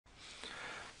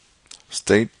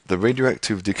state the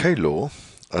radioactive decay law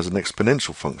as an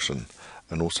exponential function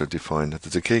and also define the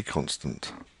decay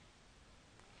constant.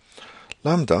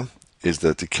 Lambda is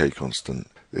the decay constant.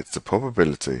 It's the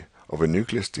probability of a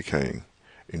nucleus decaying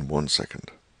in 1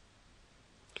 second.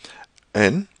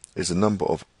 N is the number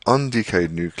of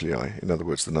undecayed nuclei, in other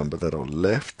words the number that are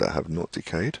left that have not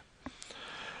decayed.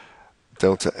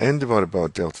 Delta n divided by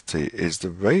delta t is the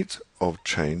rate of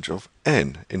change of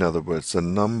n, in other words the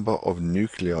number of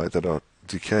nuclei that are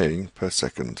decaying per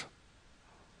second.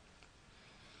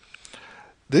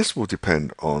 This will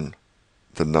depend on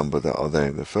the number that are there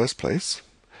in the first place.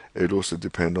 It will also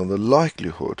depend on the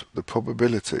likelihood, the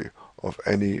probability of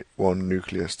any one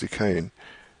nucleus decaying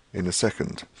in a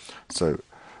second. So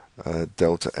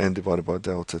delta n divided by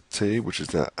delta t, which is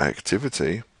the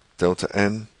activity, delta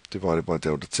n divided by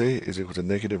delta t is equal to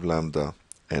negative lambda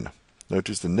n.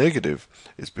 Notice the negative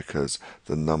is because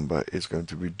the number is going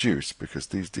to reduce because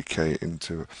these decay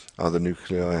into other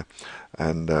nuclei,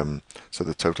 and so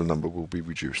the total number will be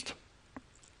reduced.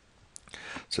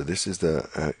 So this is the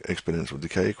exponential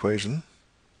decay equation.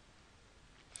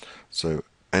 So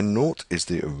n0 is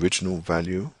the original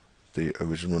value, the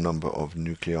original number of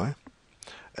nuclei.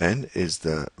 N is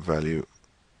the value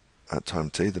at time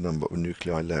t, the number of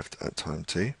nuclei left at time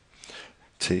t.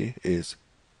 T is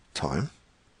time.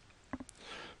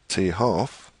 T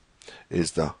half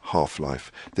is the half-life.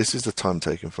 This is the time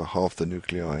taken for half the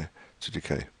nuclei to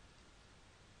decay.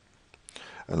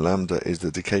 And lambda is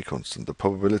the decay constant, the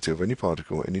probability of any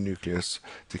particle, any nucleus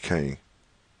decaying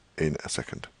in a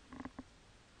second.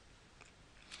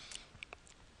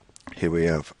 Here we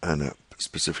have a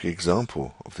specific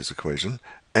example of this equation.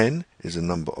 N is the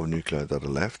number of nuclei that are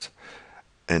left.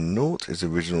 N0 is the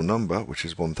original number, which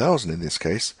is 1000 in this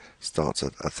case, starts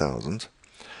at 1000.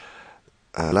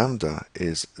 Lambda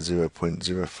is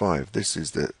 0.05. This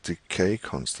is the decay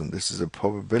constant. This is the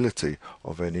probability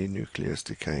of any nucleus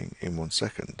decaying in 1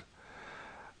 second.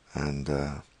 And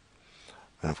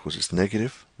of course it's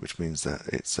negative, which means that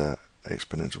it's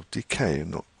exponential decay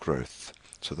and not growth.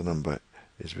 So the number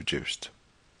is reduced.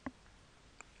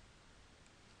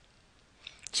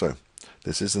 So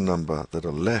this is the number that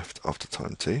are left after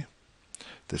time t.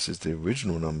 This is the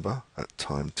original number at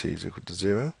time t is equal to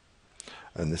 0.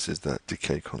 And this is the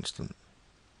decay constant.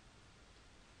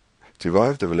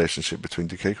 Derive the relationship between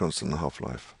decay constant and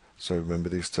half-life. So remember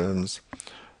these terms.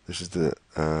 This is the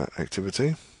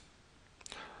activity.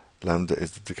 Lambda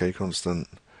is the decay constant.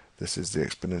 This is the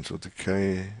exponential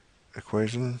decay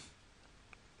equation.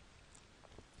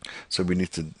 So we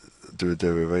need to do a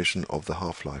derivation of the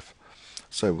half-life.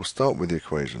 So we'll start with the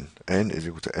equation. N is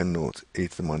equal to n0 e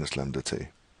to the minus lambda t.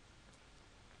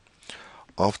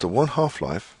 After one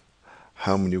half-life,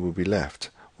 how many will be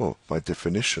left? Well, by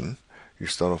definition, you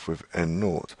start off with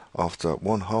n0. After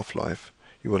one half-life,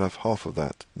 you will have half of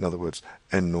that. In other words,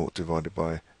 n0 divided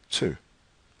by 2.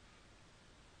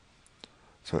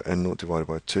 So n0 divided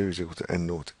by 2 is equal to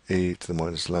n0 e to the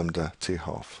minus lambda t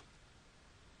half.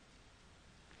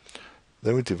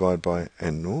 Then we divide by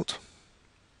n0.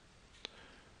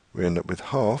 We end up with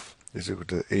half is equal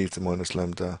to e to the minus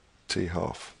lambda t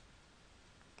half.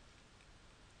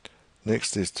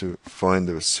 Next is to find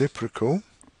the reciprocal.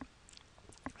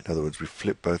 In other words, we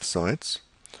flip both sides.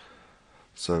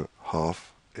 So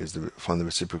half is find the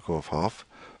reciprocal of half.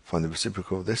 Find the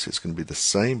reciprocal of this. It's going to be the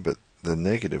same, but the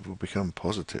negative will become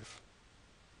positive.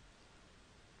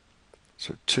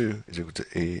 So 2 is equal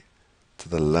to e to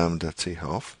the lambda t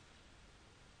half.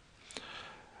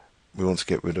 We want to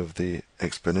get rid of the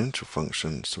exponential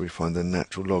function, so we find the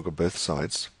natural log of both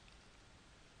sides.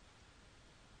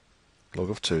 Log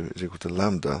of 2 is equal to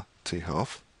lambda t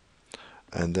half,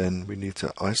 and then we need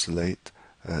to isolate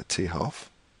t half,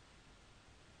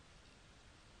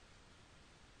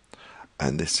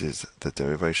 and this is the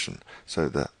derivation. So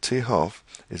that t half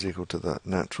is equal to the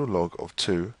natural log of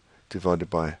 2 divided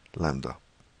by lambda.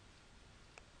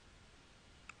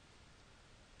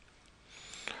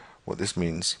 What this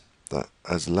means that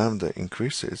as lambda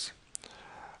increases,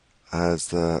 as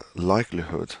the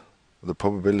likelihood, the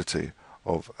probability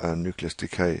of a nucleus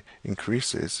decay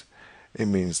increases, it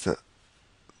means that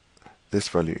this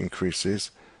value increases,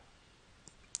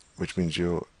 which means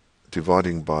you're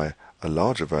dividing by a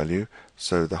larger value,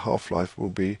 so the half-life will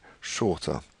be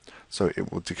shorter. So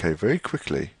it will decay very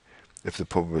quickly if the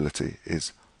probability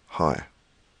is high.